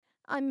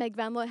I'm Meg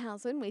Van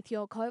Lohausen with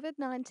your COVID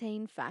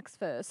 19 facts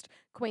first.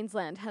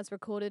 Queensland has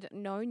recorded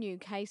no new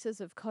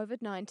cases of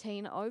COVID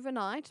 19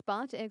 overnight,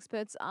 but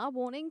experts are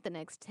warning the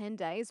next 10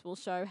 days will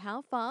show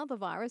how far the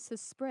virus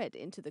has spread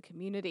into the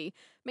community.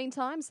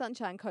 Meantime,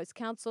 Sunshine Coast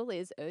Council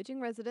is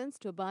urging residents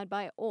to abide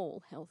by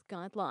all health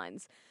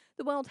guidelines.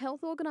 The World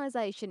Health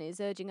Organization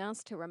is urging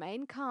us to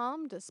remain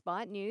calm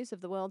despite news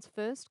of the world's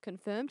first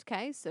confirmed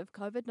case of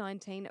COVID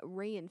 19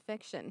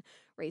 reinfection.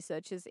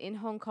 Researchers in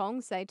Hong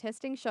Kong say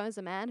testing shows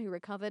a man who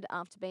recovered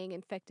after being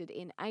infected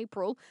in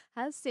April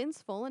has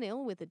since fallen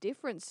ill with a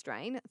different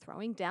strain,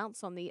 throwing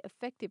doubts on the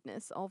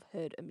effectiveness of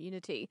herd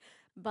immunity.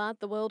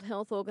 But the World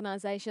Health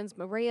Organization's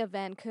Maria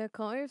Van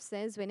Kerkhove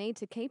says we need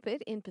to keep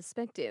it in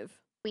perspective.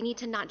 We need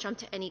to not jump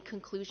to any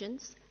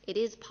conclusions. It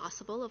is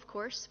possible, of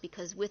course,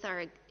 because with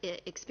our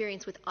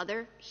experience with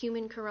other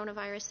human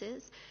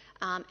coronaviruses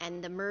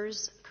and the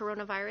MERS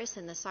coronavirus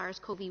and the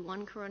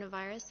SARS-CoV-1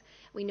 coronavirus,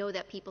 we know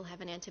that people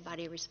have an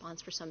antibody response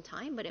for some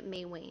time, but it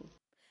may wane.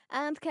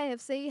 And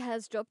KFC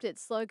has dropped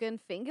its slogan,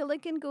 Finger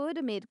Lickin' Good,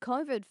 amid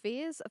COVID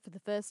fears. For the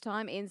first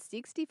time in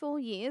 64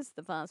 years,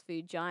 the fast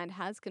food giant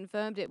has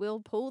confirmed it will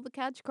pull the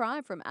catch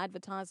cry from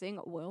advertising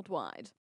worldwide.